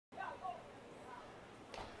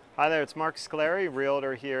Hi there, it's Marc Scoleri,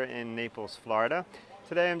 Realtor here in Naples, Florida.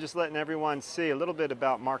 Today I'm just letting everyone see a little bit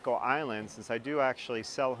about Marco Island, since I do actually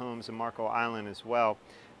sell homes in Marco Island as well.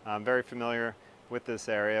 I'm very familiar with this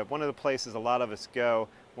area. One of the places a lot of us go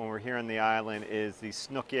when we're here on the island is the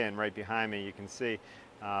Snook Inn right behind me. You can see you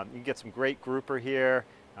can get some great grouper here,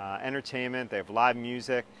 entertainment, they have live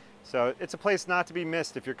music. So it's a place not to be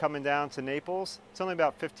missed if you're coming down to Naples. It's only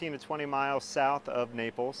about 15 to 20 miles south of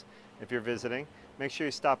Naples if you're visiting. Make sure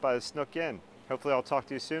you stop by the Snook Inn. Hopefully I'll talk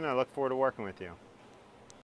to you soon. I look forward to working with you.